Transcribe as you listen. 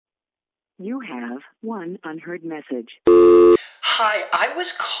You have one unheard message. Hi, I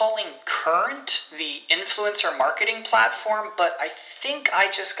was calling Current, the influencer marketing platform, but I think I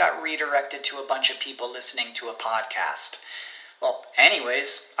just got redirected to a bunch of people listening to a podcast. Well,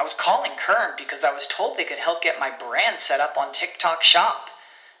 anyways, I was calling Current because I was told they could help get my brand set up on TikTok Shop,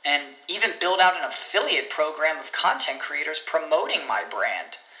 and even build out an affiliate program of content creators promoting my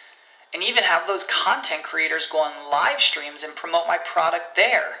brand, and even have those content creators go on live streams and promote my product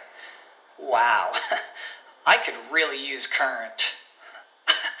there. Wow, I could really use Current.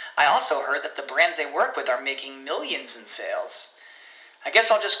 I also heard that the brands they work with are making millions in sales. I guess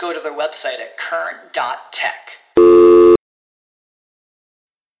I'll just go to their website at current.tech.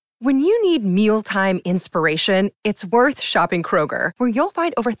 When you need mealtime inspiration, it's worth shopping Kroger, where you'll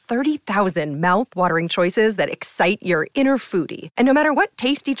find over 30,000 mouth-watering choices that excite your inner foodie. And no matter what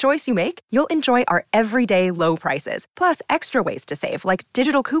tasty choice you make, you'll enjoy our everyday low prices, plus extra ways to save, like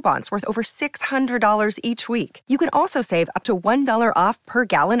digital coupons worth over $600 each week. You can also save up to $1 off per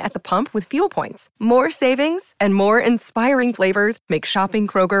gallon at the pump with fuel points. More savings and more inspiring flavors make shopping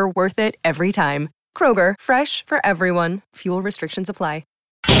Kroger worth it every time. Kroger, fresh for everyone. Fuel restrictions apply.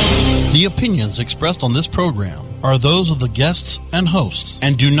 The opinions expressed on this program are those of the guests and hosts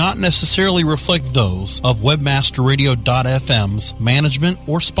and do not necessarily reflect those of WebmasterRadio.fm's management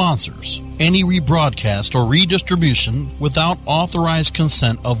or sponsors. Any rebroadcast or redistribution without authorized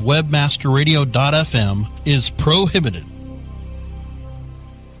consent of WebmasterRadio.fm is prohibited.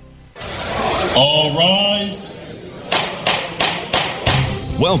 All rise.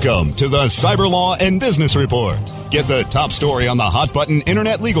 Welcome to the Cyber Law and Business Report. Get the top story on the hot-button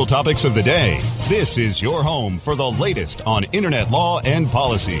internet legal topics of the day. This is your home for the latest on internet law and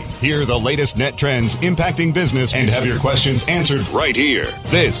policy. Hear the latest net trends impacting business and have your questions answered right here.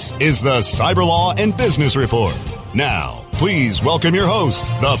 This is the Cyber Law and Business Report. Now, please welcome your host,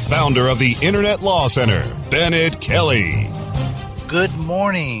 the founder of the Internet Law Center, Bennett Kelly. Good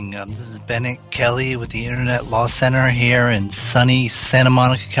morning. This is Bennett Kelly with the Internet Law Center here in sunny Santa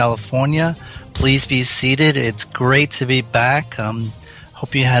Monica, California. Please be seated. It's great to be back.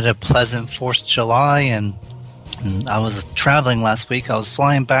 Hope you had a pleasant 4th of July. And I was traveling last week. I was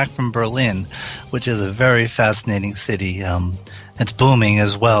flying back from Berlin, which is a very fascinating city. It's booming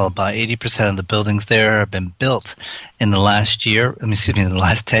as well. About 80% of the buildings there have been built in the last year. In the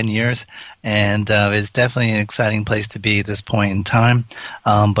last 10 years. And it's definitely an exciting place to be at this point in time.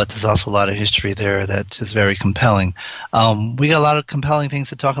 But there's also a lot of history there that's just very compelling. We got a lot of compelling things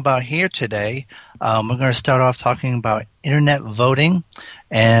to talk about here today. We're going to start off talking about internet voting.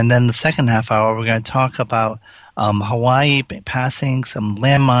 And then the second half hour, we're going to talk about Hawaii passing some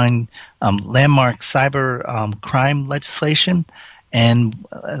landmark cyber crime legislation. And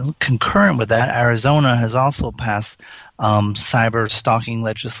concurrent with that, Arizona has also passed cyber stalking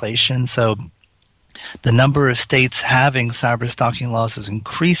legislation. So the number of states having cyber stalking laws is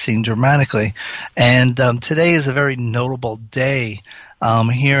increasing dramatically. And today is a very notable day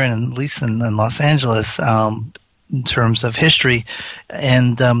here, at least in Los Angeles, in terms of history.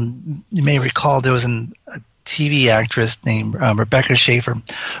 And you may recall there was a TV actress named Rebecca Schaefer,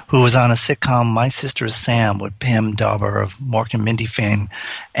 who was on a sitcom My Sister Sam with Pam Dauber of Mork and Mindy fame.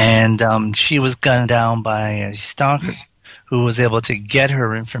 And she was gunned down by a stalker who was able to get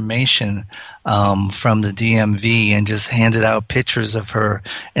her information from the DMV and just handed out pictures of her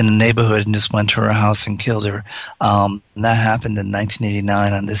in the neighborhood and just went to her house and killed her. And that happened in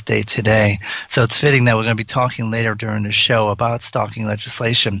 1989 on this day today. So it's fitting that we're going to be talking later during the show about stalking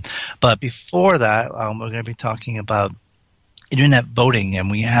legislation. But before that, we're going to be talking about internet voting.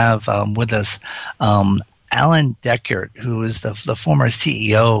 And we have with us Alan Deckert, who is the former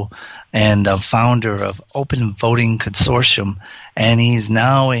CEO and founder of Open Voting Consortium, and he's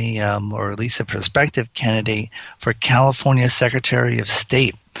now or at least a prospective candidate for California Secretary of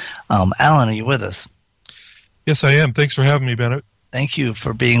State. Alan, are you with us? Yes, I am. Thanks for having me, Bennett. Thank you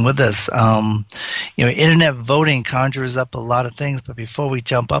for being with us. Internet voting conjures up a lot of things, but before we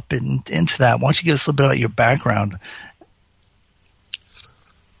jump up into that, why don't you give us a little bit about your background?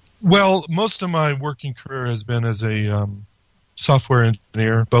 Well, most of my working career has been as a software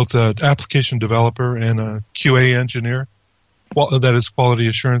engineer, both an application developer and a QA engineer. Well, that is quality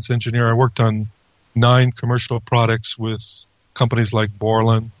assurance engineer. I worked on 9 commercial products with companies like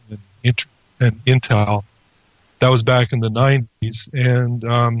Borland and Intel. That was back in the 90s. And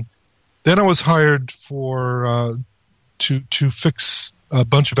then I was hired to fix a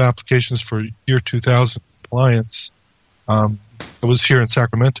bunch of applications for year 2000 clients. I was here in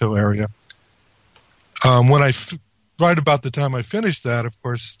Sacramento area. Right about the time I finished that, of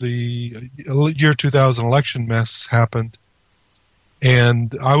course, the year 2000 election mess happened.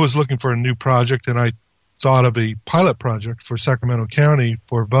 And I was looking for a new project, and I thought of a pilot project for Sacramento County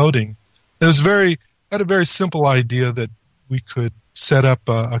for voting. It was I had a very simple idea that we could set up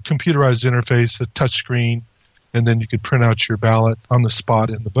a computerized interface, a touch screen, and then you could print out your ballot on the spot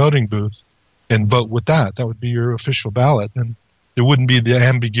in the voting booth and vote with that. That would be your official ballot. And there wouldn't be the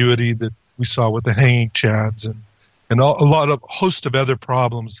ambiguity that we saw with the hanging chads and a host of other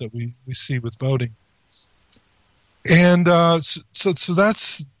problems that we see with voting. And so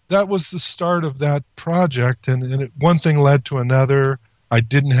that was the start of that project, and one thing led to another. I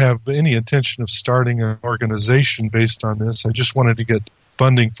didn't have any intention of starting an organization based on this. I just wanted to get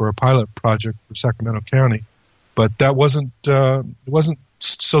funding for a pilot project for Sacramento County, but that wasn't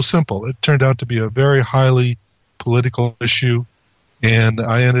so simple. It turned out to be a very highly political issue, and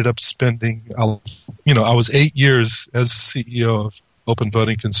I ended up spending, I was 8 years as CEO of Open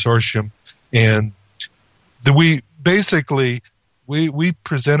Voting Consortium, and we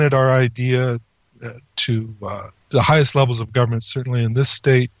presented our idea to the highest levels of government, certainly in this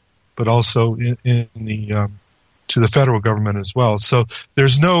state, but also in the to the federal government as well. So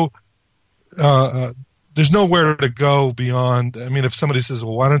there's nowhere to go beyond. I mean, if somebody says,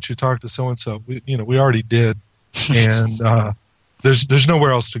 "Well, why don't you talk to so and so?" We already did, and there's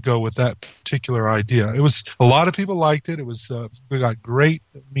nowhere else to go with that particular idea. It was a lot of people liked it. It was we got great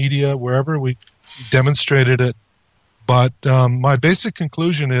media wherever we demonstrated it. But my basic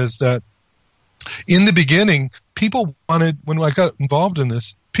conclusion is that in the beginning, people wanted, when I got involved in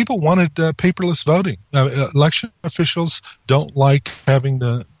this, people wanted paperless voting. Election officials don't like having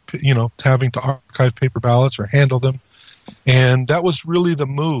to archive paper ballots or handle them. And that was really the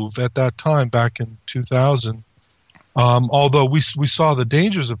move at that time back in 2000. Although we saw the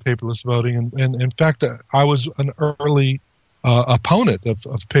dangers of paperless voting. And in fact, I was an early opponent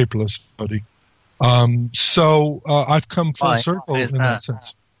of paperless voting. So I've come full circle in that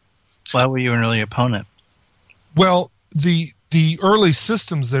sense. Why were you an early opponent? Well, the early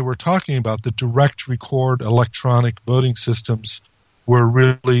systems they were talking about, the direct record electronic voting systems, were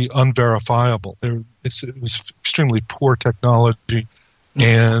really unverifiable. It was extremely poor technology,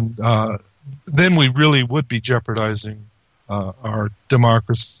 and then we really would be jeopardizing our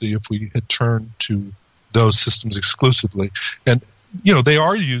democracy if we had turned to those systems exclusively. And they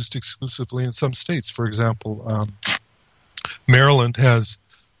are used exclusively in some states. For example, Maryland has,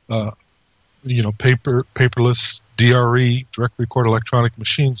 paperless DRE, direct record electronic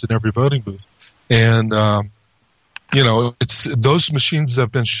machines in every voting booth, and it's those machines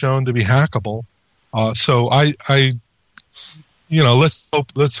have been shown to be hackable. So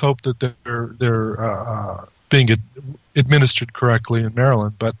let's hope that they're being administered correctly in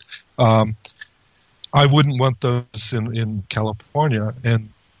Maryland, but. I wouldn't want those in California, and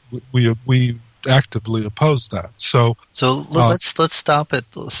we actively oppose that. So let's stop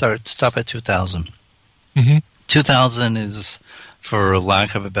at 2000. Mm-hmm. 2000 is, for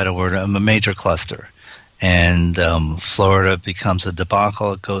lack of a better word, a major cluster, and Florida becomes a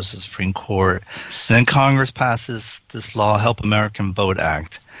debacle. It goes to the Supreme Court, and then Congress passes this law, Help American Vote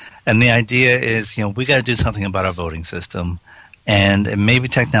Act, and the idea is, we got to do something about our voting system, and maybe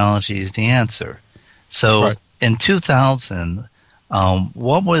technology is the answer. So right. In 2000,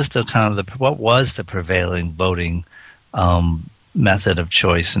 what was the prevailing voting method of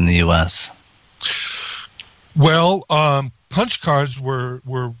choice in the U.S.? Well, punch cards were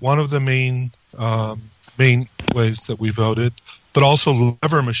one of the main ways that we voted, but also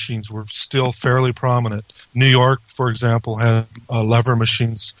lever machines were still fairly prominent. New York, for example, had lever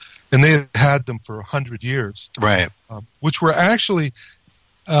machines, and they had them for 100 years, right? Which were actually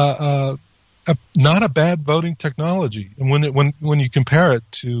not a bad voting technology. And when you compare it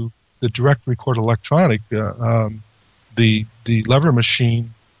to the direct record electronic, the lever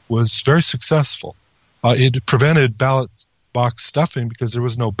machine was very successful. It prevented ballot box stuffing because there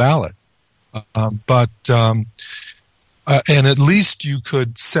was no ballot. And at least you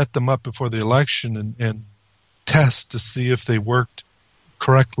could set them up before the election and test to see if they worked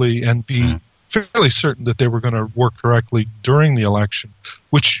correctly and be fairly certain that they were going to work correctly during the election,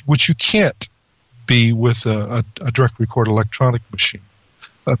 which you can't be with a direct record electronic machine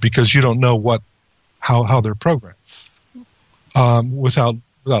because you don't know how they're programmed without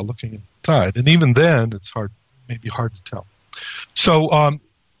looking inside. And even then, it's maybe hard to tell. So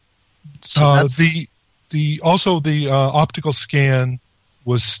the optical scan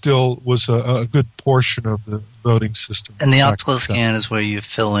was a good portion of the voting system. And the optical scan is where you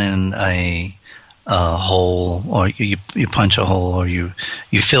fill in a hole, or you punch a hole, or you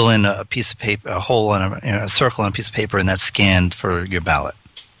fill in a piece of paper, a hole in a circle on a piece of paper, and that's scanned for your ballot.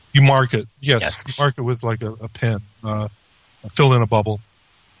 You mark it, yes. You mark it with like a pen. fill in a bubble.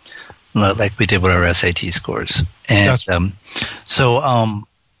 Like we did with our SAT scores. And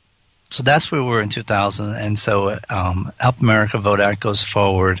so that's where we were in 2000. And so Help America Vote Act goes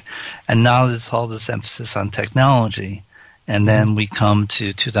forward. And now there's all this emphasis on technology. And then we come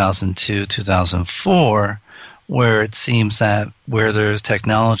to 2002, 2004, where it seems that where there's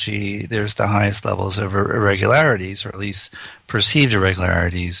technology, there's the highest levels of irregularities, or at least perceived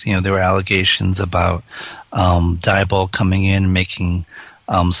irregularities. You know, there were allegations about Diebold coming in, making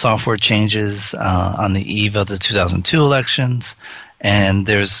software changes on the eve of the 2002 elections. And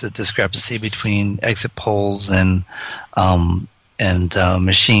there's a discrepancy between exit polls and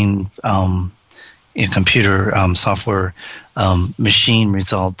machine computer software machine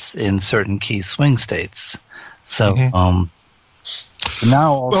results in certain key swing states. So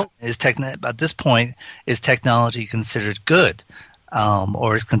now also at this point, is technology considered good,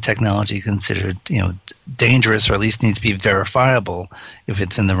 or is technology considered dangerous, or at least needs to be verifiable if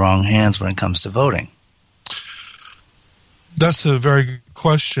it's in the wrong hands when it comes to voting? That's a very good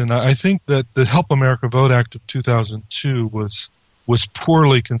question. I think that the Help America Vote Act of 2002 was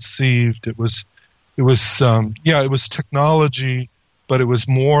poorly conceived. It was technology, but it was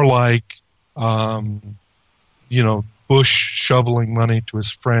more like Bush shoveling money to his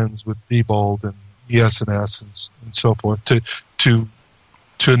friends with Diebold and ES&S and so forth to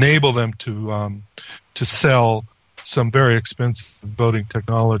enable them to sell some very expensive voting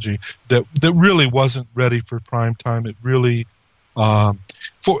technology that really wasn't ready for prime time. It really,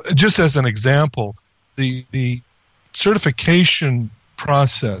 for just as an example, the certification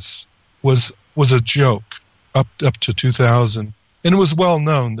process was a joke up to 2000, and it was well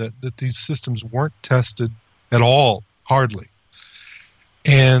known that these systems weren't tested at all, hardly.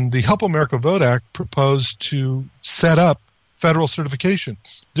 And the Help America Vote Act proposed to set up federal certification.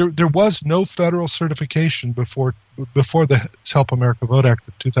 There was no federal certification before the Help America Vote Act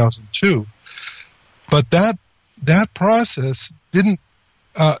of 2002, but that process didn't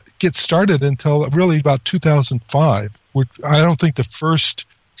get started until really about 2005. Which I don't think the first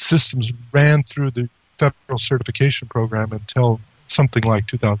systems ran through the federal certification program until something like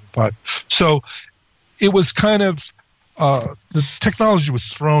 2005. So it was kind of the technology was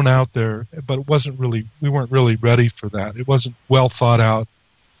thrown out there, but we weren't really ready for that. It wasn't well thought out,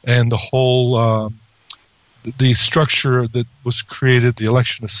 and the whole the structure that was created, the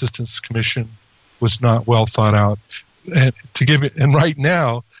Election Assistance Commission, was not well thought out. And right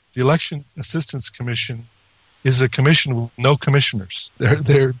now, the Election Assistance Commission is a commission with no commissioners.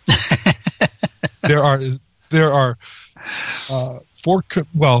 There are four.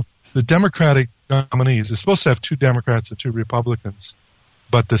 Well, the Democratic nominees. It's supposed to have 2 Democrats and 2 Republicans,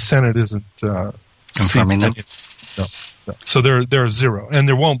 but the Senate isn't confirming them. No. So there are 0, and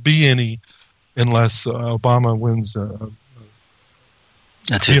there won't be any unless Obama wins a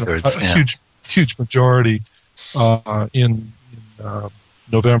huge majority in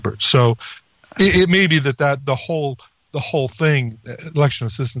November. So it may be that the whole thing, Election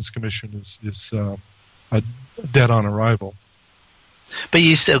Assistance Commission, is dead on arrival. But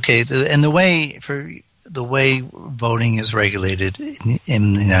you said, okay, and the way voting is regulated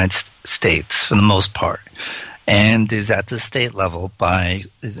in the United States for the most part, and is at the state level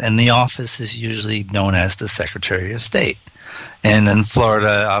and the office is usually known as the Secretary of State. And in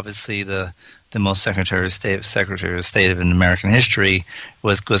Florida, obviously the most Secretary of State in American history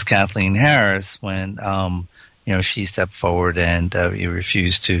was Kathleen Harris when she stepped forward and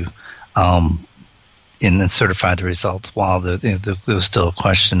refused to and then certify the results while there was still a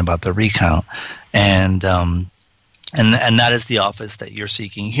question about the recount, and that is the office that you're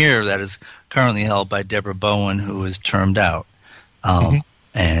seeking here. That is currently held by Deborah Bowen, who is termed out.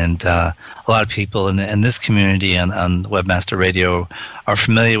 And a lot of people in this community on Webmaster Radio are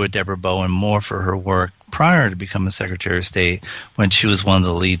familiar with Deborah Bowen more for her work prior to becoming Secretary of State, when she was one of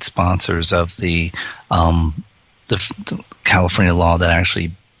the lead sponsors of the California law that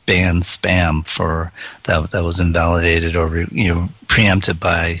actually banned spam that was invalidated or preempted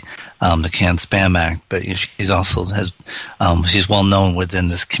by the Can-Spam Act. But she's also she's well known within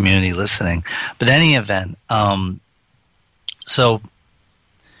this community listening. But in any event, so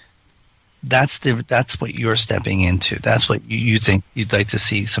that's what you're stepping into. That's what you think you'd like to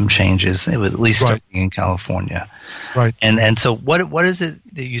see some changes, at least starting in California. Right. And so what is it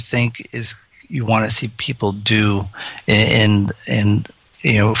that you think is you want to see people do in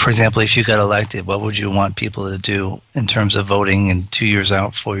for example, if you got elected, what would you want people to do in terms of voting in 2 years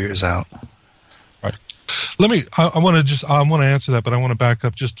out, 4 years out? Right. I want to answer that, but I want to back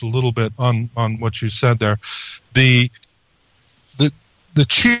up just a little bit on what you said there. The the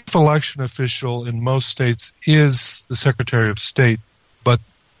chief election official in most states is the Secretary of State, but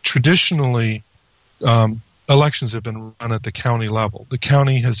traditionally elections have been run at the county level. The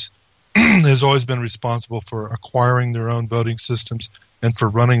county has always been responsible for acquiring their own voting systems and for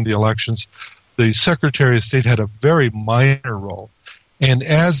running the elections. The Secretary of State had a very minor role. And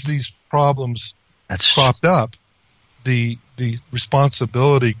as these problems cropped up, the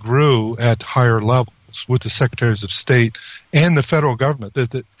responsibility grew at higher levels with the Secretaries of State and the federal government.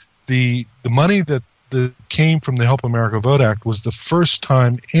 The money that came from the Help America Vote Act was the first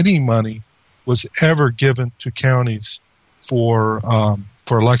time any money was ever given to counties for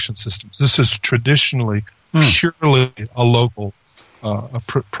election systems. This is traditionally purely a local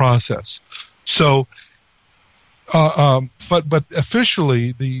process. So, but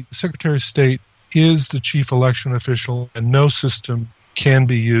officially, the Secretary of State is the chief election official, and no system can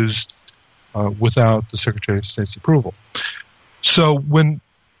be used without the Secretary of State's approval. So when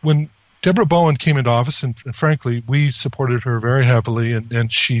Deborah Bowen came into office, and frankly, we supported her very heavily,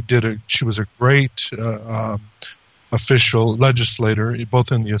 and she was a great official legislator,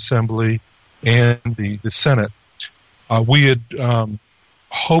 both in the Assembly and the Senate. We had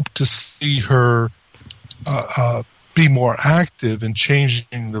hoped to see her be more active in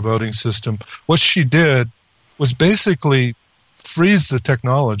changing the voting system. What she did was basically freeze the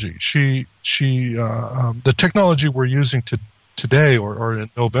technology. The technology we're using today or in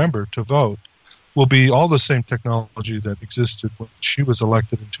November to vote will be all the same technology that existed when she was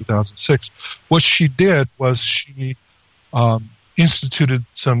elected in 2006. What she did was she instituted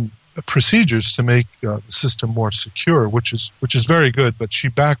some procedures to make the system more secure, which is very good. But she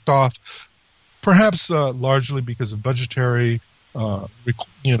backed off, perhaps largely because of budgetary,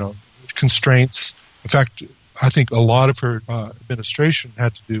 constraints. In fact, I think a lot of her administration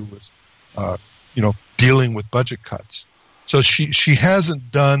had to do with, dealing with budget cuts. So she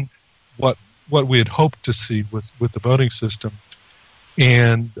hasn't done what we had hoped to see with the voting system.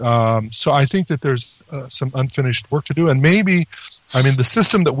 And so I think that there's some unfinished work to do. And maybe, the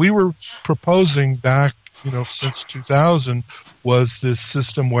system that we were proposing back, since 2000 was this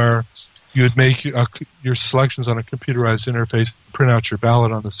system where you would make your selections on a computerized interface, print out your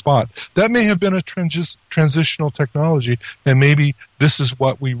ballot on the spot. That may have been a transitional technology, and maybe this is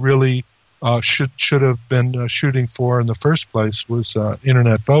what we really should have been shooting for in the first place, was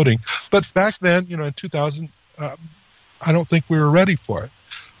internet voting. But back then, in 2000, I don't think we were ready for it.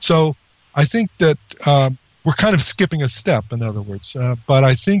 So I think that we're kind of skipping a step, in other words. But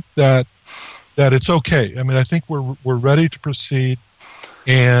I think that it's okay. I think we're ready to proceed.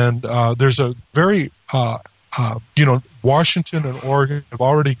 And there's a very, Washington and Oregon have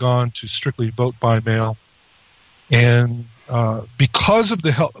already gone to strictly vote by mail. And because of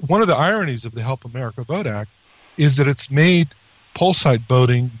one of the ironies of the Help America Vote Act is that it's made poll site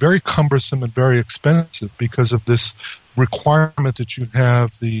voting very cumbersome and very expensive because of this requirement that you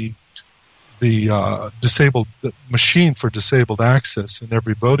have the disabled machine for disabled access in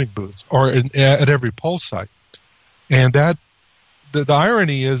every voting booth or at every poll site. And that the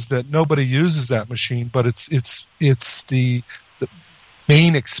irony is that nobody uses that machine, but it's the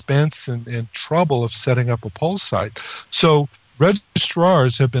main expense and trouble of setting up a poll site. So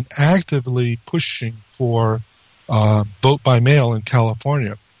registrars have been actively pushing for vote by mail in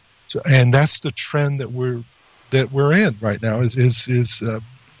California, and that's the trend that we're in right now. Is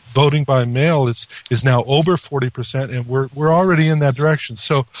voting by mail is now over 40%, and we're already in that direction.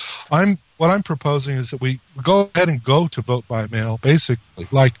 So what I'm proposing is that we go ahead and go to vote by mail, basically,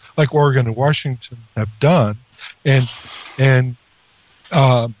 like Oregon and Washington have done, and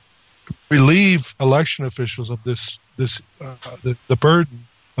relieve election officials of the burden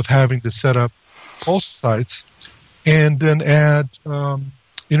of having to set up poll sites, and then add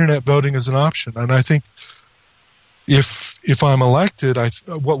internet voting as an option. And I think if I'm elected,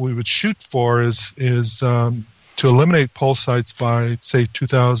 what we would shoot for is to eliminate poll sites by, say,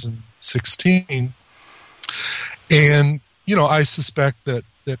 2016. And I suspect that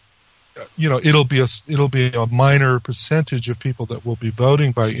it'll be a minor percentage of people that will be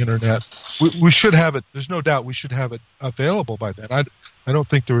voting by internet. We should have it. There's no doubt we should have it available by then. I don't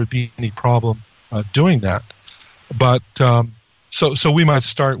think there would be any problem doing that. But so we might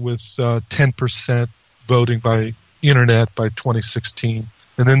start with 10% voting by internet by 2016,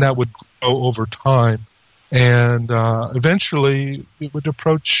 and then that would grow over time, and eventually it would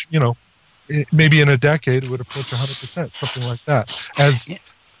approach, maybe in a decade it would approach 100%, something like that. As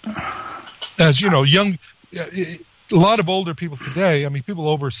young, a lot of older people today, people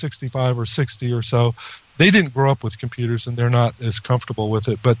over 65 or 60 or so, they didn't grow up with computers and they're not as comfortable with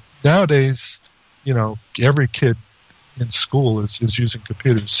it. But nowadays, every kid in school is using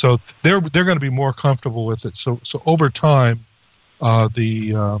computers. So they're going to be more comfortable with it. So over time,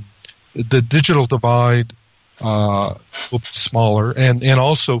 the digital divide will be smaller, and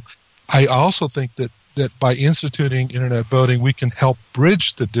also I also think that by instituting internet voting, we can help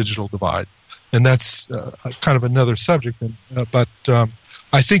bridge the digital divide, and that's kind of another subject. But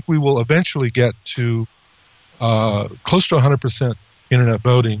I think we will eventually get to close to 100% internet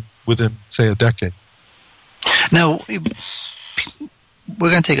voting within, say, a decade. Now, we're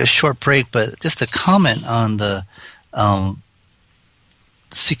going to take a short break, but just a comment on the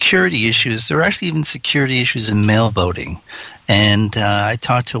security issues. There are actually even security issues in mail voting. And I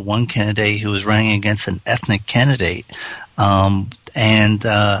talked to one candidate who was running against an ethnic candidate. And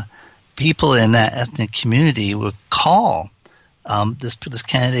people in that ethnic community would call this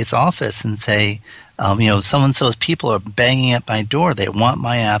candidate's office and say, so-and-so's people are banging at my door. They want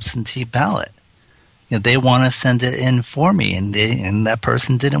my absentee ballot. They want to send it in for me, and that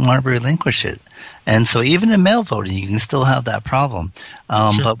person didn't want to relinquish it. And so even in mail voting, you can still have that problem.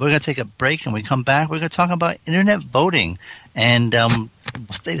 Sure. But we're going to take a break, and when we come back, we're going to talk about internet voting. And the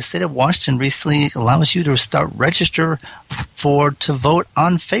state of Washington recently allows you to register to vote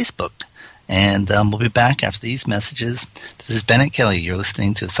on Facebook. And we'll be back after these messages. This is Bennett Kelly. You're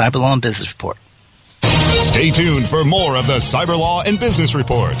listening to Cyber Law and Business Report. Stay tuned for more of the Cyber Law and Business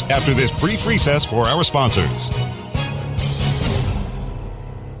Report after this brief recess for our sponsors.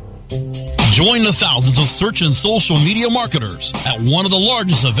 Join the thousands of search and social media marketers at one of the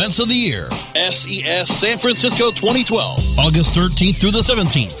largest events of the year, SES San Francisco 2012, August 13th through the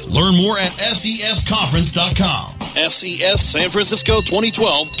 17th. Learn more at sesconference.com. SES San Francisco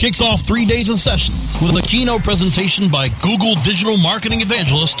 2012 kicks off 3 days of sessions with a keynote presentation by Google digital marketing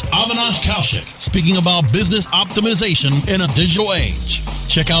evangelist Avinash Kaushik, speaking about business optimization in a digital age.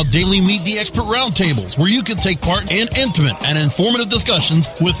 Check out daily Meet the Expert roundtables, where you can take part in intimate and informative discussions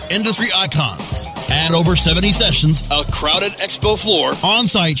with industry icons. Add over 70 sessions, a crowded expo floor,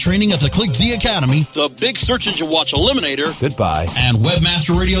 on-site training at the ClickZ Academy, the Big Search Engine Watch Eliminator, goodbye, and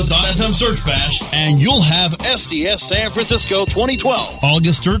WebmasterRadio.fm Search Bash, and you'll have SES San Francisco 2012,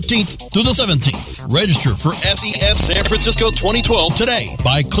 August 13th through the 17th. Register for SES San Francisco 2012 today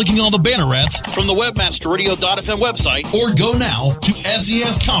by clicking on the banner ads from the WebmasterRadio.fm website, or go now to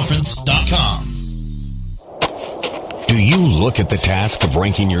sesconference.com. Do you look at the task of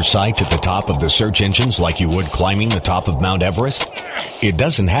ranking your site at the top of the search engines like you would climbing the top of Mount Everest? It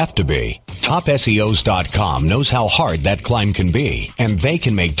doesn't have to be. TopSEOs.com knows how hard that climb can be, and they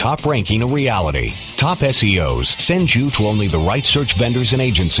can make top ranking a reality. Top SEOs sends you to only the right search vendors and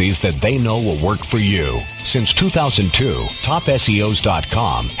agencies that they know will work for you. Since 2002,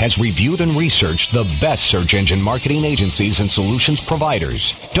 TopSEOs.com has reviewed and researched the best search engine marketing agencies and solutions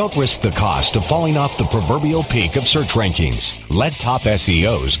providers. Don't risk the cost of falling off the proverbial peak of search rankings. Let Top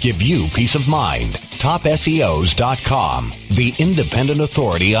SEOs give you peace of mind. TopSEOs.com, the independent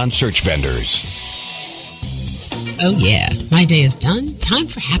authority on search vendors. Oh yeah, my day is done. Time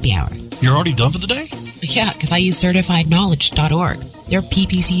for happy hour. You're already done for the day? Yeah, because I use CertifiedKnowledge.org. Their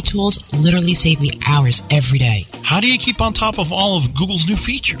PPC tools literally save me hours every day. How do you keep on top of all of Google's new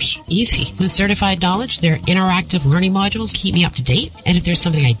features? Easy. With Certified Knowledge, their interactive learning modules keep me up to date. And if there's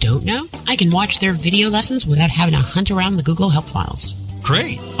something I don't know, I can watch their video lessons without having to hunt around the Google help files.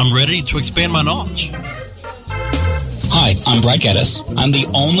 Great. I'm ready to expand my knowledge. Hi, I'm Brad Geddes. I'm the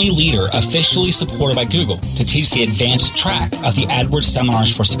only leader officially supported by Google to teach the advanced track of the AdWords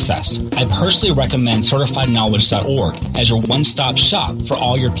Seminars for Success. I personally recommend CertifiedKnowledge.org as your one-stop shop for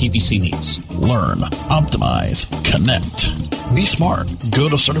all your PPC needs. Learn, optimize, connect. Be smart. Go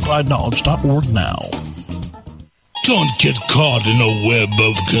to CertifiedKnowledge.org now. Don't get caught in a web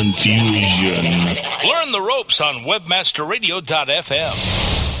of confusion. Learn the ropes on WebmasterRadio.fm.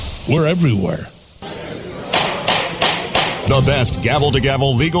 We're everywhere. The best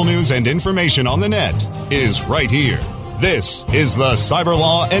gavel-to-gavel legal news and information on the net is right here. This is the Cyber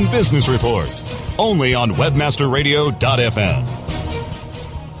Law and Business Report, only on WebmasterRadio.fm.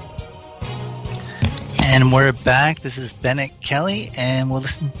 And we're back. This is Bennett Kelly, and we'll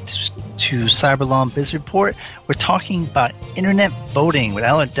listen to Cyber Law and Business Report. We're talking about internet voting with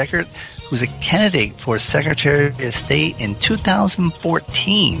Alan Deckert, who's a candidate for Secretary of State in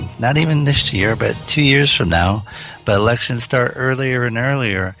 2014. Not even this year, but 2 years from now. But elections start earlier and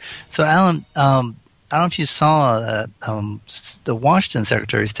earlier. So, Alan, I don't know if you saw that the Washington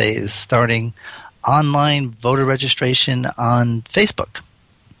Secretary of State is starting online voter registration on Facebook.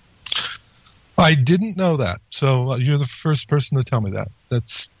 I didn't know that. So you're the first person to tell me that.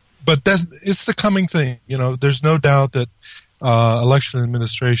 It's the coming thing. You know, there's no doubt that election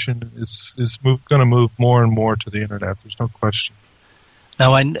administration is going to move more and more to the internet. There's no question.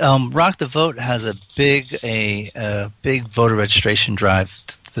 Now, Rock the Vote has a big voter registration drive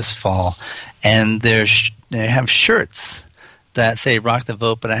this fall, and they have shirts that say Rock the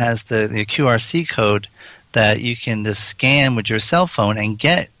Vote, but it has the QRC code that you can just scan with your cell phone and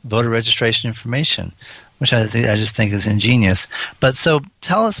get voter registration information, which I just think is ingenious. But so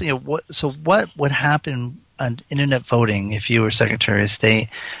tell us, what would happen on internet voting if you were Secretary of State?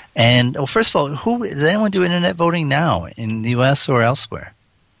 And first of all, does anyone do internet voting now in the U.S. or elsewhere?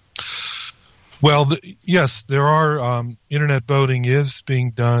 Well, yes, there are. Internet voting is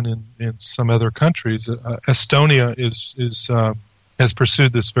being done in some other countries. Estonia has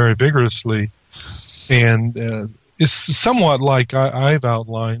pursued this very vigorously, and it's somewhat like I've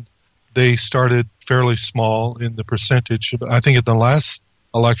outlined. They started fairly small in the percentage. I think at the last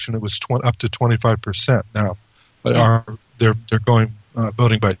election it was up to 25% now. But they're going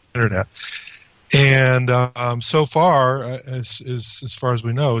voting by internet, and so far, as far as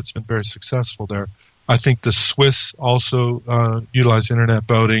we know, it's been very successful there. I think the Swiss also utilize internet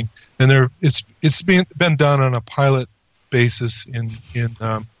voting, and it's been done on a pilot basis in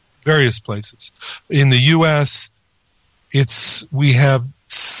various places. In the U.S., there's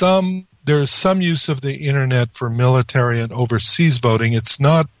some use of the internet for military and overseas voting. It's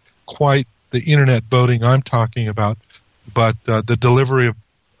not quite the internet voting I'm talking about, but the delivery of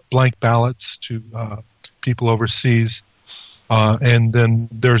blank ballots to people overseas, and then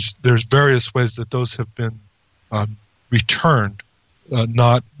there's various ways that those have been returned,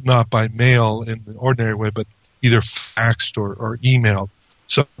 not by mail in the ordinary way, but either faxed or emailed.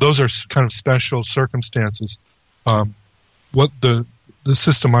 So those are kind of special circumstances. What the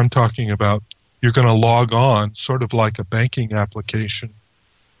system I'm talking about, you're going to log on, sort of like a banking application,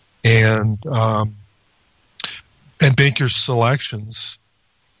 and make your selections,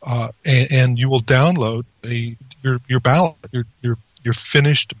 and you will download your ballot. Your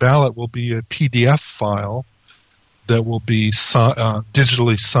finished ballot will be a PDF file that will be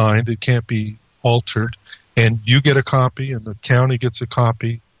digitally signed. It can't be altered, and you get a copy, and the county gets a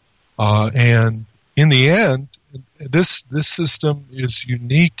copy. And in the end, this system is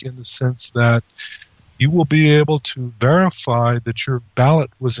unique in the sense that you will be able to verify that your ballot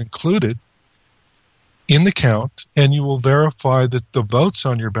was included in the count, and you will verify that the votes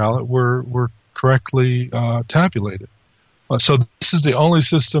on your ballot were correctly tabulated. So this is the only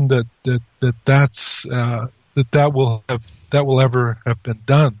system that will ever have been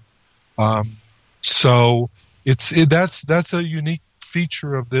done. So that's a unique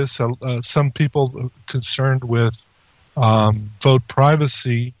feature of this. Some people concerned with vote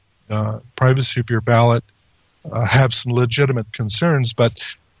privacy of your ballot have some legitimate concerns, but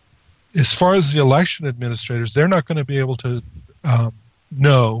as far as the election administrators, they're not going to be able to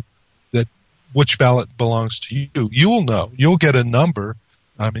know that which ballot belongs to you. You'll know. You'll get a number.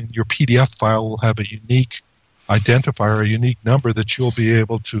 I mean, your PDF file will have a unique identifier, a unique number that you'll be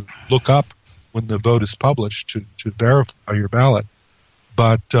able to look up when the vote is published to verify your ballot.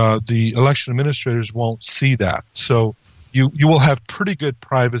 But the election administrators won't see that. So you will have pretty good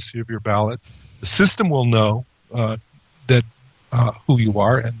privacy of your ballot. The system will know that who you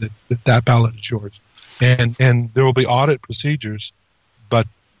are and that ballot is yours. And there will be audit procedures, but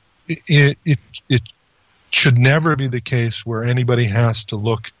it should never be the case where anybody has to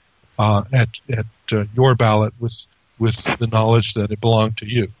look at your ballot with the knowledge that it belonged to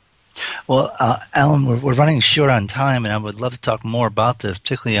you. Well, Alan, we're running short on time, and I would love to talk more about this,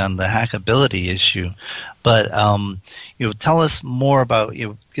 particularly on the hackability issue. But tell us more about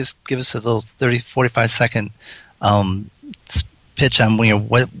give us a little 30, 45-second pitch on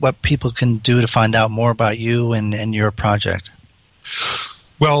what people can do to find out more about you and your project.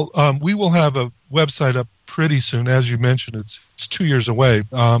 Well, we will have a website up pretty soon. As you mentioned, it's 2 years away.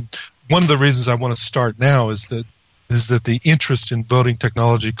 One of the reasons I want to start now is that the interest in voting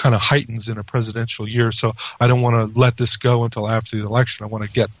technology kind of heightens in a presidential year. So I don't want to let this go until after the election. I want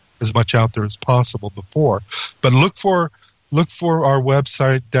to get as much out there as possible before. But look for our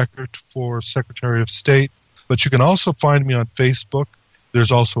website, Deckert for Secretary of State. But you can also find me on Facebook.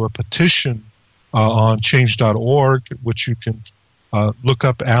 There's also a petition on change.org, which you can look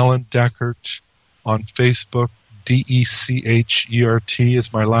up Alan Deckert on Facebook. Dechert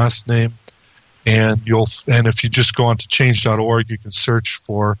is my last name. And if you just go on to change.org, you can search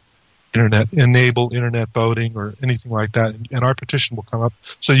for enable internet voting or anything like that, and our petition will come up.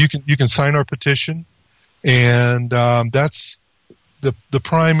 So you can sign our petition, and that's the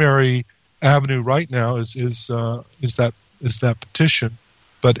primary avenue right now is that petition.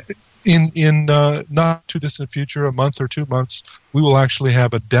 But in not too distant future, a month or 2 months, we will actually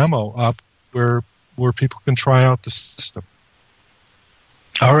have a demo up where people can try out the system.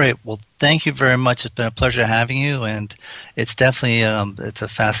 All right. Well, thank you very much. It's been a pleasure having you, and it's definitely it's a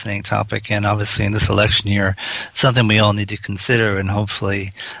fascinating topic, and obviously in this election year, something we all need to consider, and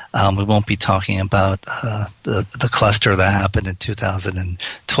hopefully we won't be talking about the cluster that happened in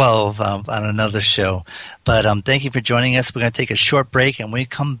 2012 on another show. But thank you for joining us. We're going to take a short break, and when we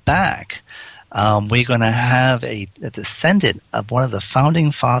come back, we're going to have a descendant of one of the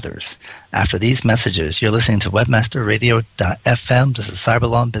founding fathers after these messages. You're listening to WebmasterRadio.fm. This is Cyber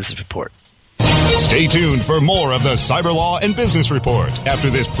Law and Business Report. Stay tuned for more of the Cyber Law and Business Report after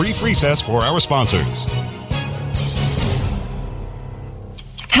this brief recess for our sponsors.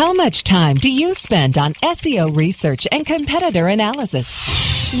 How much time do you spend on SEO research and competitor analysis?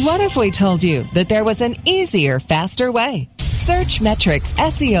 What if we told you that there was an easier, faster way? Searchmetrics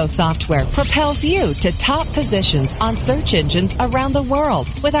SEO software propels you to top positions on search engines around the world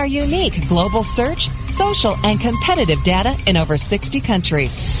with our unique global search, social, and competitive data in over 60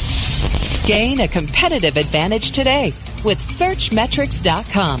 countries. Gain a competitive advantage today with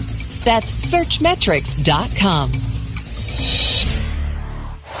Searchmetrics.com. That's Searchmetrics.com.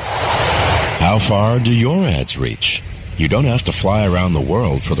 How far do your ads reach? You don't have to fly around the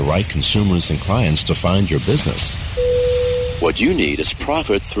world for the right consumers and clients to find your business. What you need is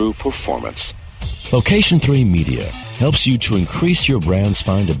profit through performance. Location 3 Media helps you to increase your brand's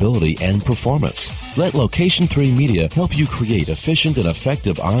findability and performance. Let Location 3 Media help you create efficient and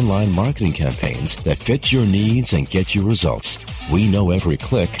effective online marketing campaigns that fit your needs and get you results. We know every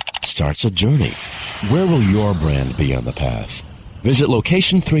click starts a journey. Where will your brand be on the path? Visit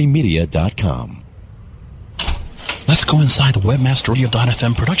location3media.com. Let's go inside the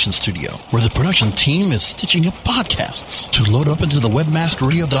WebmasterRadio.fm production studio, where the production team is stitching up podcasts to load up into the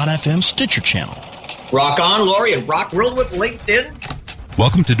WebmasterRadio.fm Stitcher channel. Rock on, Lori, and rock world with LinkedIn.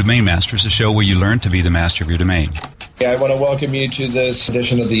 Welcome to Domain Masters, a show where you learn to be the master of your domain. I want to welcome you to this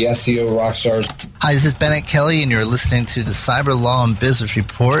edition of the SEO Rockstars. Hi, this is Bennett Kelly, and you're listening to the Cyber Law and Business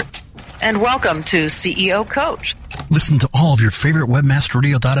Report. And welcome to CEO Coach. Listen to all of your favorite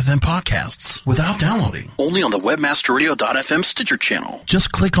WebmasterRadio.fm podcasts without downloading. Only on the WebmasterRadio.fm Stitcher channel.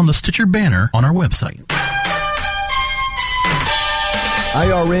 Just click on the Stitcher banner on our website.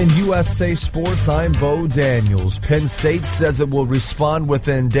 IRN USA Sports, I'm Bo Daniels. Penn State says it will respond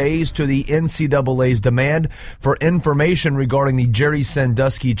within days to the NCAA's demand for information regarding the Jerry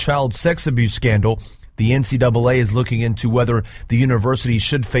Sandusky child sex abuse scandal. The NCAA is looking into whether the university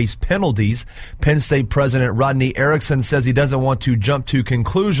should face penalties. Penn State President Rodney Erickson says he doesn't want to jump to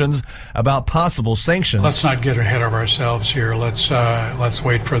conclusions about possible sanctions. Let's not get ahead of ourselves here. Let's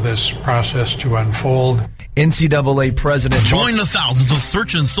wait for this process to unfold. NCAA President Join the thousands of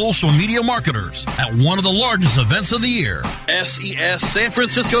search and social media marketers at one of the largest events of the year, SES San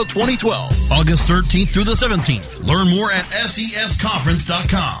Francisco 2012, August 13th through the 17th. Learn more at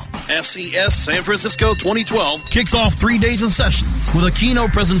SESconference.com. SES San Francisco 2012 kicks off 3 days and sessions with a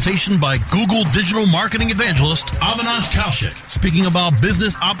keynote presentation by Google digital marketing evangelist Avinash Kaushik, speaking about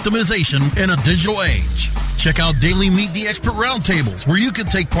business optimization in a digital age. Check out daily Meet the Expert roundtables where you can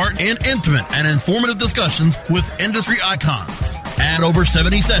take part in intimate and informative discussions with industry icons. Add over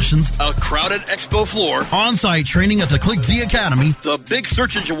 70 sessions, a crowded expo floor, on-site training at the ClickZ Academy, the Big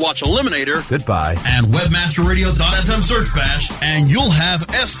Search Engine Watch Eliminator, goodbye, and WebmasterRadio.fm Search Bash, and you'll have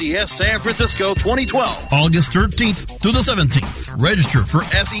SES San Francisco 2012, August 13th through the 17th. Register for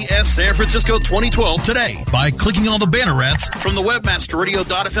SES San Francisco 2012 today by clicking on the banner ads from the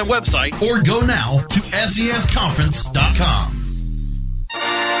WebmasterRadio.fm website or go now to SESconference.com.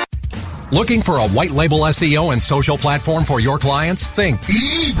 Looking for a white label SEO and social platform for your clients? Think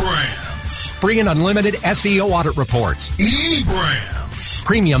eBrands. Free and unlimited SEO audit reports. eBrands.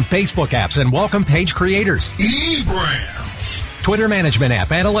 Premium Facebook apps and welcome page creators. eBrands. Twitter management app,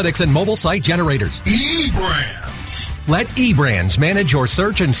 analytics, and mobile site generators. eBrands. Let eBrands manage your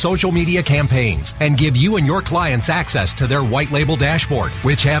search and social media campaigns and give you and your clients access to their white label dashboard,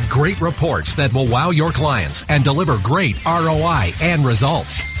 which have great reports that will wow your clients and deliver great ROI and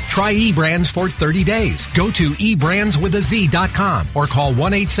results. Try eBrands for 30 days. Go to eBrandsWithAZ.com or call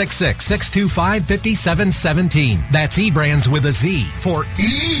 1-866-625-5717. That's eBrands with a Z for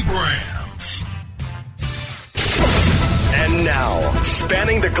eBrands. And now,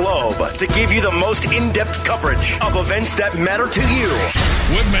 spanning the globe to give you the most in-depth coverage of events that matter to you.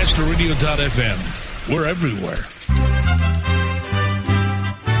 WebmasterRadio.fm. We're everywhere.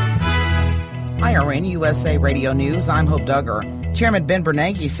 IRN USA Radio News, I'm Hope Duggar. Chairman Ben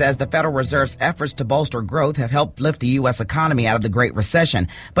Bernanke says the Federal Reserve's efforts to bolster growth have helped lift the U.S. economy out of the Great Recession,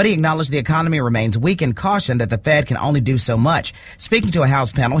 but he acknowledged the economy remains weak and cautioned that the Fed can only do so much. Speaking to a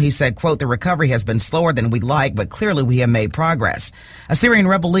House panel, he said, quote, the recovery has been slower than we'd like, but clearly we have made progress. A Syrian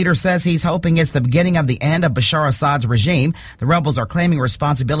rebel leader says he's hoping it's the beginning of the end of Bashar Assad's regime. The rebels are claiming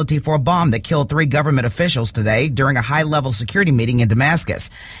responsibility for a bomb that killed 3 government officials today during a high-level security meeting in Damascus.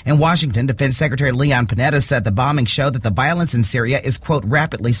 In Washington, Defense Secretary Leon Panetta said the bombing showed that the violence in Syria is, quote,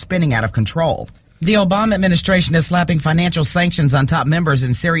 rapidly spinning out of control. The Obama administration is slapping financial sanctions on top members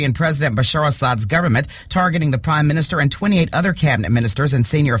in Syrian President Bashar Assad's government, targeting the prime minister and 28 other cabinet ministers and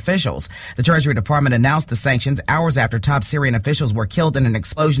senior officials. The Treasury Department announced the sanctions hours after top Syrian officials were killed in an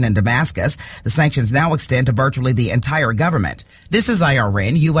explosion in Damascus. The sanctions now extend to virtually the entire government. This is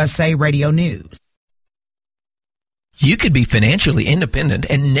IRN USA Radio News. You could be financially independent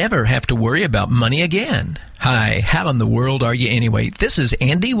and never have to worry about money again. Hi, how in the world are you anyway? This is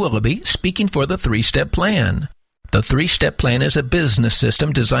Andy Willoughby speaking for the 3-Step Plan. The 3-Step Plan is a business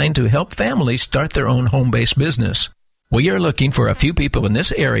system designed to help families start their own home-based business. We are looking for a few people in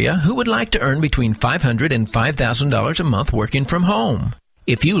this area who would like to earn between $500 and $5,000 a month working from home.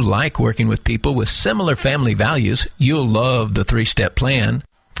 If you like working with people with similar family values, you'll love the 3-Step Plan.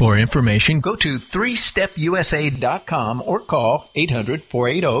 For information, go to 3stepusa.com or call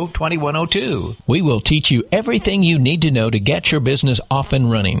 800-480-2102. We will teach you everything you need to know to get your business off and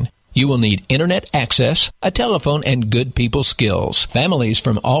running. You will need internet access, a telephone, and good people skills. Families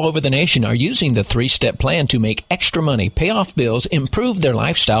from all over the nation are using the 3-Step Plan to make extra money, pay off bills, improve their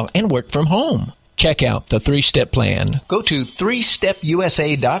lifestyle, and work from home. Check out the 3-Step Plan. Go to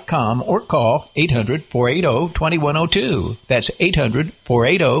 3stepusa.com or call 800-480-2102. That's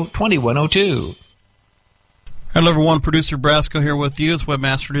 800-480-2102. Hello, everyone. Producer Brasco here with you. It's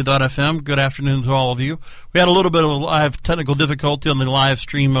WebmasterRadio.fm. Good afternoon to all of you. We had a little bit of a live technical difficulty on the live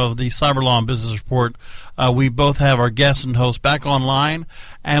stream of the Cyber Law and Business Report. We both have our guest and host back online,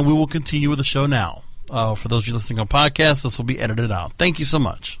 and we will continue with the show now. For those of you listening on podcast, this will be edited out. Thank you so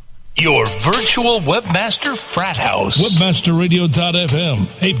much. Your virtual Webmaster Frat House. WebmasterRadio.fm.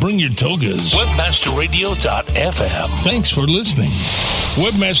 Hey, bring your togas. WebmasterRadio.fm. Thanks for listening.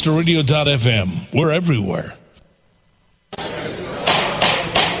 WebmasterRadio.fm. We're everywhere.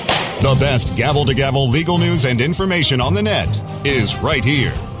 The best gavel-to-gavel legal news and information on the net is right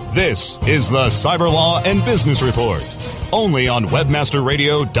here. This is the Cyber Law and Business Report, only on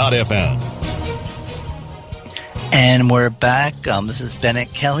WebmasterRadio.fm. And we're back. This is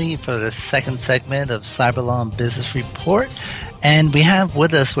Bennett Kelly for the second segment of Cyber Law and Business Report. And we have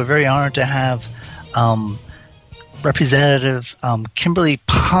with us, we're very honored to have Representative Kimberly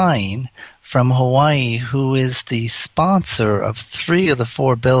Pine from Hawaii, who is the sponsor of 3 of the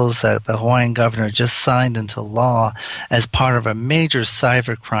 4 bills that the Hawaiian governor just signed into law as part of a major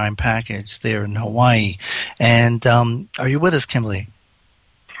cybercrime package there in Hawaii. And are you with us, Kimberly?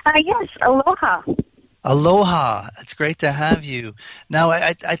 Yes, aloha. Aloha. It's great to have you. Now,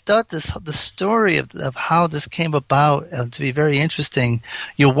 I thought the story of how this came about to be very interesting.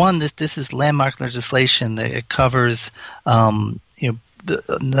 One, this is landmark legislation that it covers making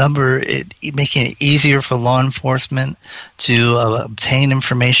it easier for law enforcement to obtain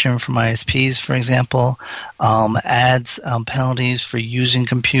information from ISPs, for example, adds penalties for using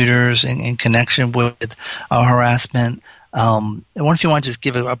computers in connection with harassment. I wonder if you want to just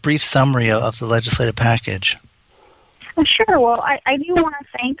give a brief summary of the legislative package. Sure. Well, I do want to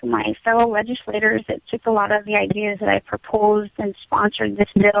thank my fellow legislators that took a lot of the ideas that I proposed and sponsored these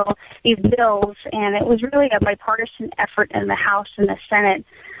bills, and it was really a bipartisan effort in the House and the Senate.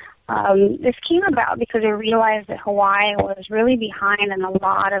 This came about because I realized that Hawaii was really behind in a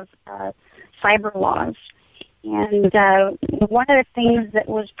lot of cyber laws. And one of the things that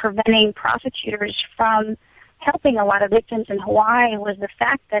was preventing prosecutors from helping a lot of victims in Hawaii was the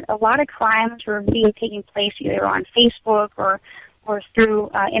fact that a lot of crimes were taking place either on Facebook or through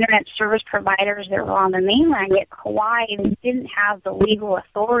internet service providers that were on the mainland. Yet Hawaii didn't have the legal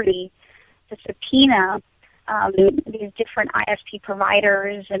authority to subpoena these different ISP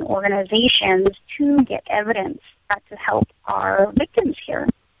providers and organizations to get evidence to help our victims here.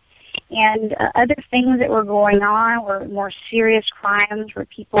 And other things that were going on were more serious crimes where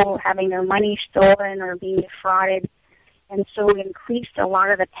people were having their money stolen or being defrauded. And so we increased a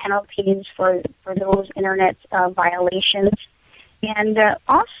lot of the penalties for those internet violations. And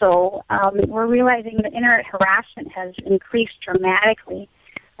also, we're realizing that internet harassment has increased dramatically.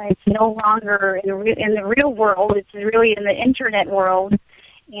 It's no longer in the real world. It's really in the internet world.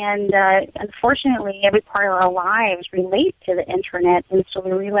 And unfortunately, every part of our lives relate to the internet, and so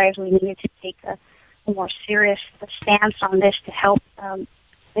we realized we needed to take a more serious stance on this to help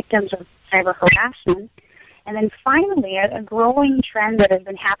victims of cyber harassment. And then finally, a growing trend that has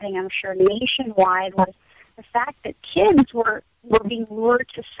been happening, I'm sure, nationwide was the fact that kids were being lured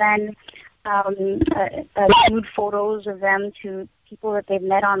to send nude photos of them to people that they've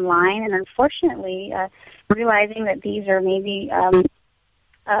met online, and unfortunately, realizing that these are maybe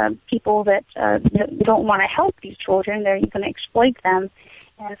people that don't want to help these children, they're going to exploit them.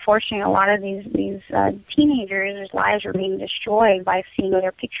 And unfortunately, a lot of these teenagers' lives are being destroyed by seeing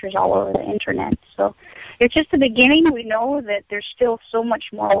their pictures all over the internet. So it's just the beginning. We know that there's still so much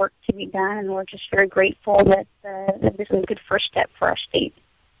more work to be done, and we're just very grateful that this is a good first step for our state.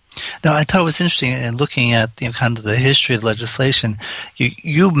 Now, I thought it was interesting in looking at kind of the history of legislation.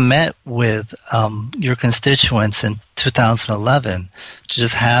 You met with your constituents in 2011 to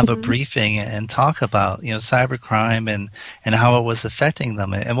just have a briefing and talk about cybercrime and how it was affecting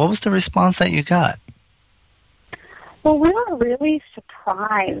them. And what was the response that you got? Well, we were really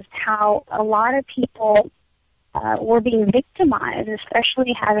surprised how a lot of people were being victimized,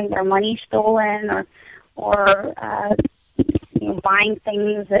 especially having their money stolen or buying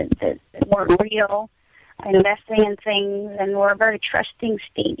things that weren't real, investing in things, and we're a very trusting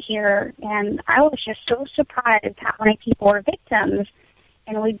state here. And I was just so surprised how many people were victims,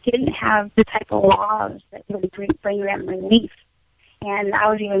 and we didn't have the type of laws that would bring them relief. And I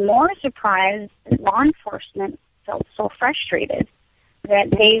was even more surprised that law enforcement felt so frustrated that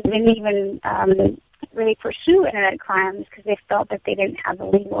they didn't even really pursue internet crimes because they felt that they didn't have the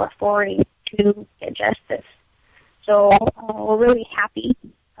legal authority to get justice. So we're really happy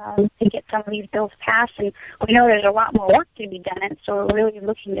to get some of these bills passed, and we know there's a lot more work to be done, and so we're really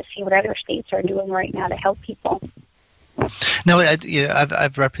looking to see what other states are doing right now to help people. No,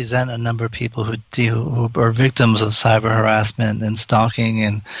 I've represented a number of people who are victims of cyber harassment and stalking,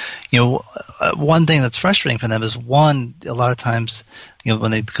 and one thing that's frustrating for them is a lot of times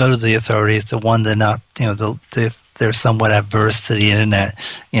when they go to the authorities, they're not they're somewhat adverse to the internet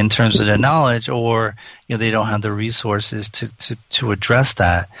in terms of their knowledge, or they don't have the resources to address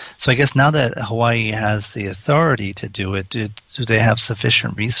that. So I guess now that Hawaii has the authority to do it, do they have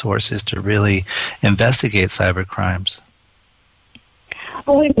sufficient resources to really investigate cyber crimes?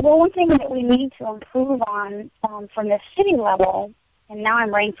 Well, one thing that we need to improve on from the city level, and now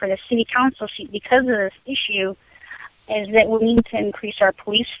I'm running for the city council seat because of this issue, is that we need to increase our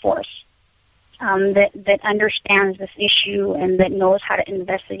police force that understands this issue and that knows how to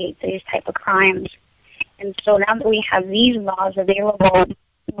investigate these type of crimes. And so now that we have these laws available,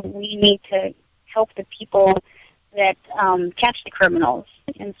 we need to help the people that catch the criminals.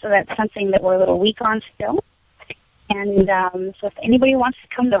 And so that's something that we're a little weak on still. And so if anybody wants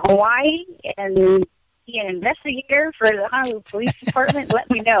to come to Hawaii and be an investigator for the Honolulu Police Department, let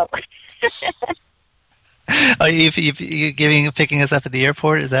me know. Are you picking us up at the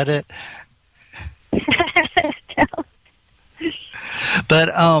airport? Is that it? No. But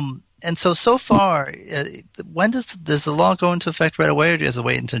and so far, when does the law go into effect right away, or does it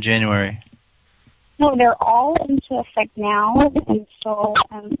wait until January? No, they're all into effect now, and so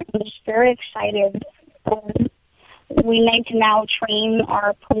I'm just very excited. We need to now train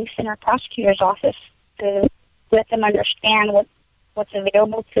our police and our prosecutor's office to let them understand what's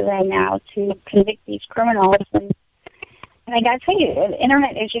available to them now to convict these criminals. And I got to tell you, the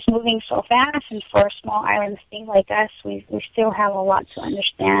internet is just moving so fast, and for a small island state like us, we still have a lot to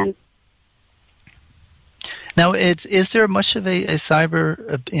understand. Now, is there much of a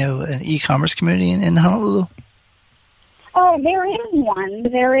cyber, an e-commerce community in Honolulu? Oh, there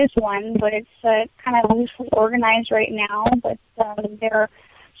is one, but it's kind of loosely organized right now, but they're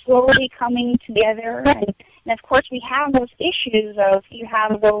slowly coming together. And of course, we have those issues of you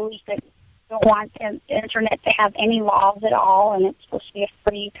have those that don't want the internet to have any laws at all, and it's supposed to be a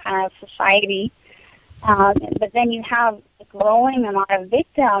free kind of society. But then you have a growing amount of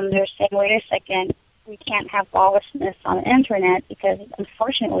victims. They're saying, wait a second, we can't have lawlessness on the internet because,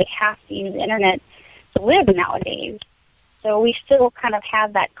 unfortunately, we have to use the internet to live nowadays. So we still kind of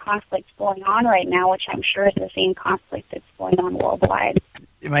have that conflict going on right now, which I'm sure is the same conflict that's going on worldwide.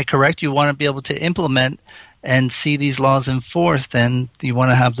 Am I correct? You want to be able to implement and see these laws enforced, and you want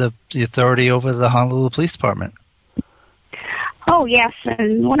to have the authority over the Honolulu Police Department? Oh, yes.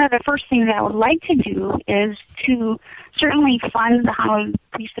 And one of the first things I would like to do is to certainly fund the Honolulu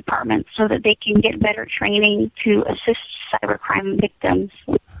Police Department so that they can get better training to assist cybercrime victims.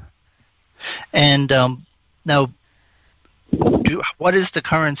 And now, what is the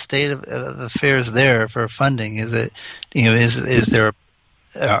current state of affairs there for funding? Is it, is there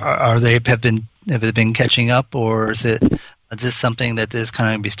have they been catching up, or is this something that is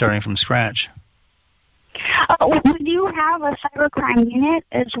kind of be starting from scratch? We do have a cybercrime unit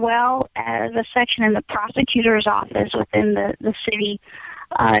as well as a section in the prosecutor's office within the city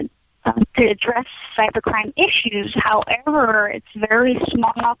to address cybercrime issues. However, it's very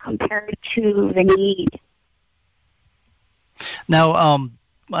small compared to the need. Now,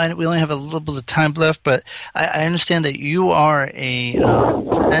 we only have a little bit of time left, but I understand that you are a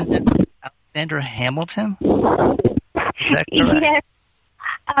descendant of Alexander Hamilton. Is that correct? Yes.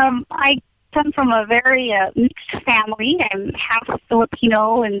 I come from a very mixed family. I'm half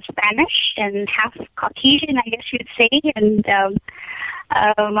Filipino and Spanish and half Caucasian, I guess you'd say. And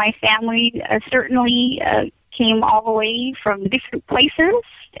my family certainly came all the way from different places,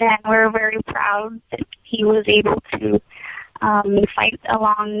 and we're very proud that he was able to fight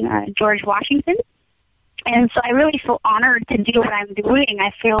along George Washington. And so I really feel honored to do what I'm doing.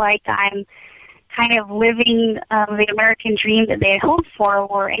 I feel like I'm kind of living the American dream that they hope for,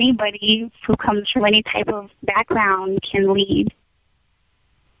 where anybody who comes from any type of background can lead.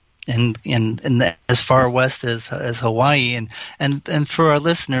 And as far west as Hawaii, and for our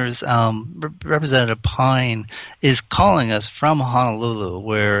listeners, Representative Pine is calling us from Honolulu,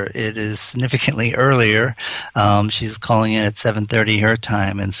 where it is significantly earlier. She's calling in at 7:30 her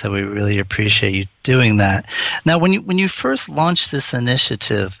time, and so we really appreciate you doing that. Now, when you first launched this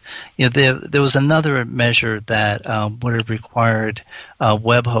initiative, there was another measure that would have required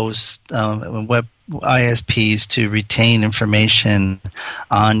web hosts, web ISPs to retain information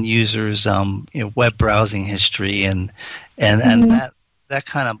on users' web browsing history, and that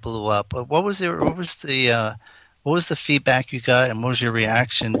kind of blew up. What was the feedback you got, and what was your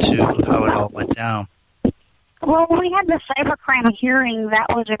reaction to how it all went down? Well, we had the cybercrime hearing. That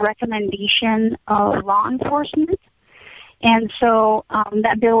was a recommendation of law enforcement. And so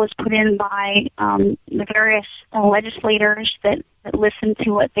that bill was put in by the various legislators that listened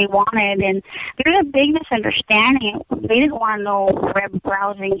to what they wanted. And there's a big misunderstanding. They didn't want to know web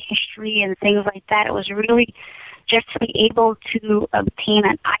browsing history and things like that. It was really just to be able to obtain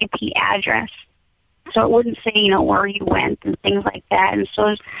an IP address. So it wouldn't say, where you went and things like that. And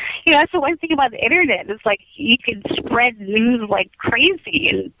so, that's the one thing about the Internet. It's like you can spread news like crazy.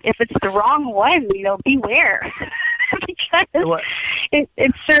 And if it's the wrong one, beware. Because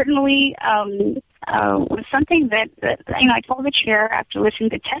it certainly was something that I told the chair after listening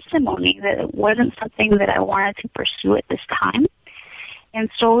to testimony that it wasn't something that I wanted to pursue at this time. And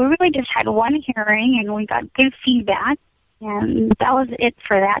so we really just had one hearing, and we got good feedback, and that was it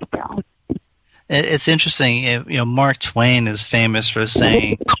for that bill. It's interesting. Mark Twain is famous for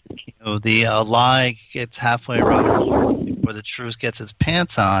saying, the lie gets halfway around before the truth gets its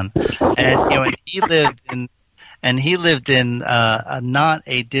pants on, and he lived in not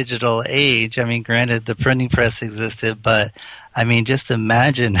a digital age. I mean, granted, the printing press existed, but I mean, just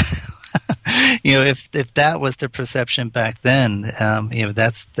imagine, if that was the perception back then,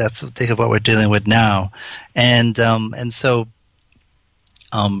 that's think of what we're dealing with now, and so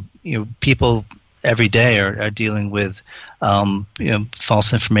people every day are dealing with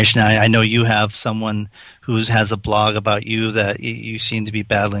false information. I know you have someone who has a blog about you that you seem to be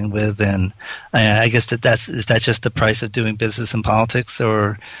battling with, and I guess is that just the price of doing business in politics,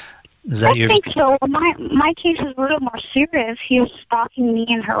 or is that I think so. My case is a little more serious. He was stalking me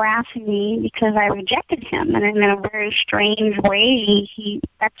and harassing me because I rejected him, and in a very strange way,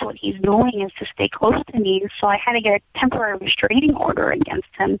 that's what he's doing, is to stay close to me. So I had to get a temporary restraining order against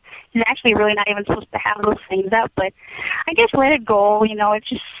him. He's actually really not even supposed to have those things up, but I just let it go. It's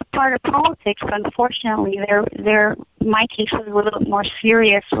just part of politics. But unfortunately, my case was a little bit more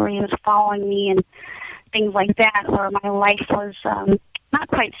serious, where he was following me and things like that, where my life was not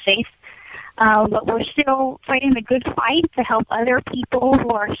quite safe. But we're still fighting the good fight to help other people who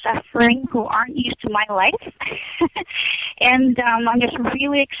are suffering, who aren't used to my life. And I'm just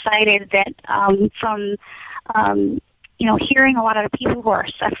really excited that from hearing a lot of the people who are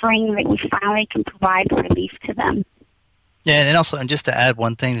suffering, that we finally can provide relief to them. Yeah, and also, and just to add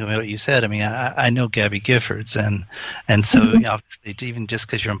one thing to what you said, I mean, I know Gabby Giffords, and so obviously, even just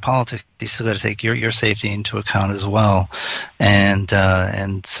because you're in politics, you still got to take your safety into account as well, and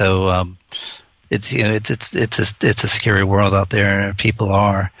so it's a scary world out there. People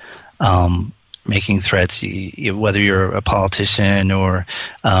are making threats, whether you're a politician or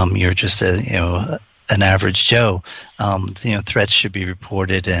you're just an average Joe. Threats should be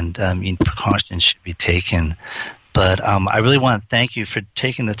reported, and precautions should be taken. But I really want to thank you for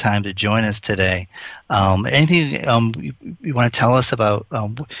taking the time to join us today. Anything you want to tell us about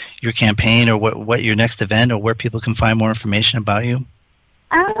your campaign, or what your next event, or where people can find more information about you?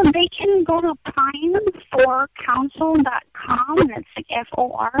 They can go to pine4council.com, and it's like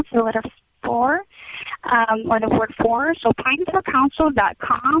FOR for the letter 4, or the word 4. So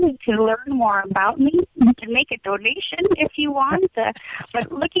pine4council.com. You can learn more about me. You can make a donation if you want.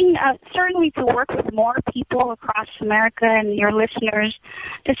 But looking certainly to work with more people across America and your listeners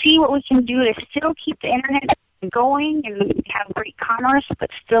to see what we can do to still keep the internet going and have great commerce, but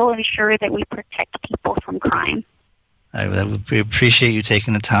still ensure that we protect people from crime. We appreciate you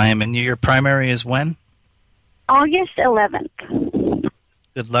taking the time. And your primary is when? August 11th.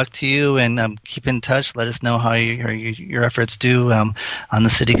 Good luck to you, and keep in touch. Let us know how your efforts do on the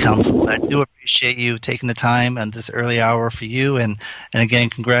City Council. I do appreciate you taking the time on this early hour for you. And again,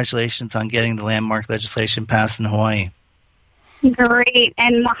 congratulations on getting the landmark legislation passed in Hawaii. Great,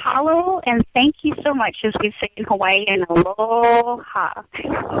 and mahalo, and thank you so much, as we say in Hawaii, and aloha.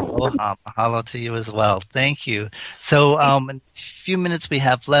 Aloha, mahalo to you as well. Thank you. So, in a few minutes we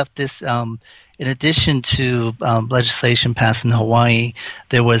have left. This, in addition to legislation passed in Hawaii,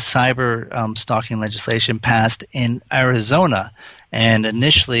 there was cyber stalking legislation passed in Arizona. And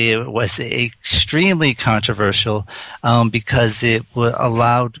initially, it was extremely controversial because it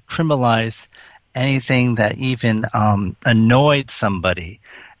allowed criminalize anything that even annoyed somebody.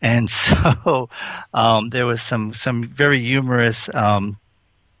 And so there was some very humorous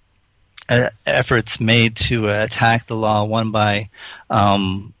efforts made to attack the law, one by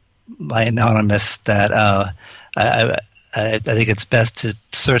Anonymous, that I think it's best to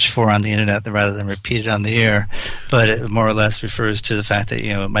search for on the internet rather than repeat it on the air. But it more or less refers to the fact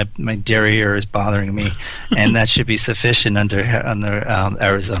that my derriere is bothering me, and that should be sufficient under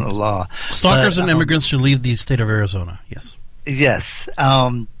Arizona law. Stalkers and immigrants should leave the state of Arizona. Yes. Yes.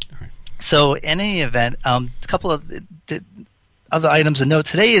 So in any event, a couple of other items to note.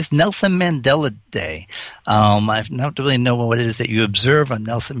 Today is Nelson Mandela Day. I don't really know what it is that you observe on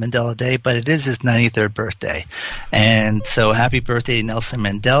Nelson Mandela Day, but it is his 93rd birthday. And so happy birthday, Nelson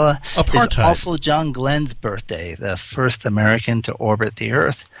Mandela. Apartheid. It's also John Glenn's birthday, the first American to orbit the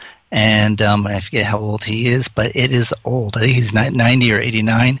Earth. And I forget how old he is, but it is old. I think he's 90 or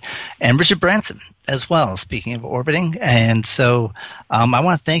 89. And Richard Branson as well, speaking of orbiting. And so I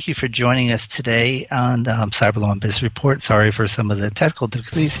want to thank you for joining us today on Cyber Law and Business Report. Sorry for some of the technical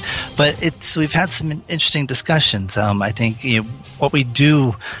difficulties, but we've had some interesting discussions. I think what we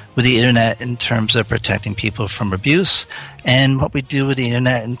do with the internet in terms of protecting people from abuse, and what we do with the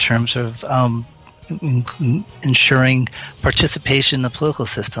internet in terms of ensuring participation in the political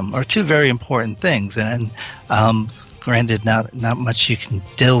system are two very important things. And granted, not much you can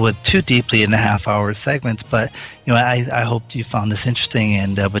deal with too deeply in a half-hour segments, but I hope you found this interesting,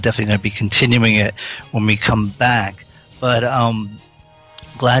 and we're definitely going to be continuing it when we come back. But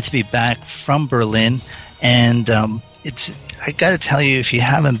glad to be back from Berlin, and I got to tell you, if you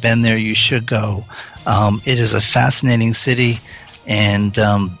haven't been there, you should go. It is a fascinating city, and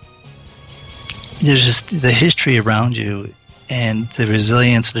there's just the history around you and the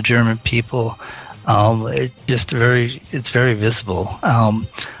resilience of the German people. It's very visible.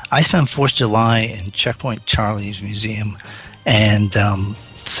 I spent 4th of July in Checkpoint Charlie's museum, and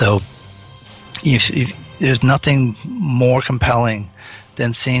so there's nothing more compelling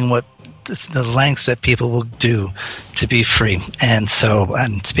than seeing what the lengths that people will do to be free. And so,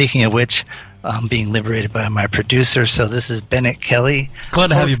 and speaking of which, I'm being liberated by my producer. So this is Bennett Kelly. Glad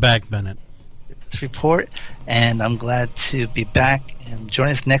to have you back, Bennett. This report, and I'm glad to be back. And join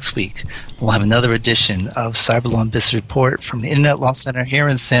us next week. We'll have another edition of Cyber Law and Business Report from the Internet Law Center here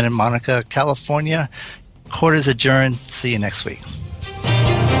in Santa Monica, California. Court is adjourned. See you next week.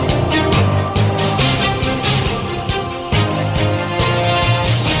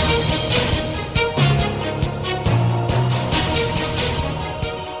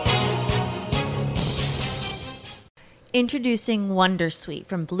 Introducing Wondersuite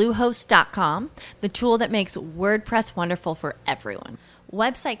from Bluehost.com, the tool that makes WordPress wonderful for everyone.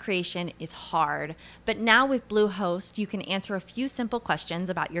 Website creation is hard, but now with Bluehost, you can answer a few simple questions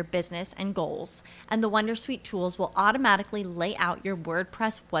about your business and goals, and the Wondersuite tools will automatically lay out your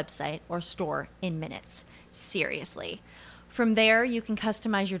WordPress website or store in minutes. Seriously. From there, you can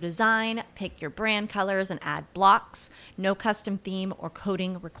customize your design, pick your brand colors, and add blocks. No custom theme or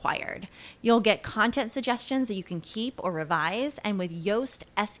coding required. You'll get content suggestions that you can keep or revise, and with Yoast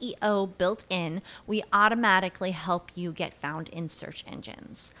SEO built in, we automatically help you get found in search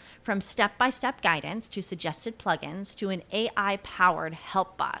engines. From step-by-step guidance to suggested plugins to an AI-powered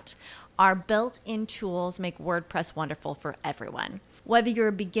help bot, Our built-in tools make WordPress wonderful for everyone. Whether you're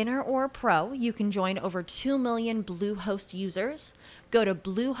a beginner or a pro, you can join over 2 million Bluehost users. Go to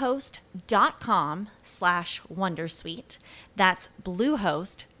bluehost.com/wondersuite. That's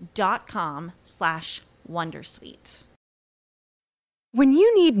bluehost.com/wondersuite. When you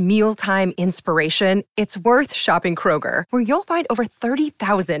need mealtime inspiration, it's worth shopping Kroger, where you'll find over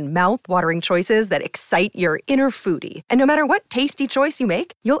 30,000 mouth-watering choices that excite your inner foodie. And no matter what tasty choice you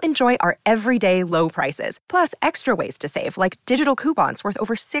make, you'll enjoy our everyday low prices, plus extra ways to save, like digital coupons worth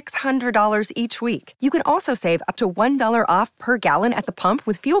over $600 each week. You can also save up to $1 off per gallon at the pump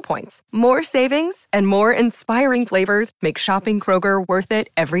with fuel points. More savings and more inspiring flavors make shopping Kroger worth it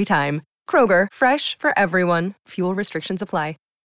every time. Kroger, fresh for everyone. Fuel restrictions apply.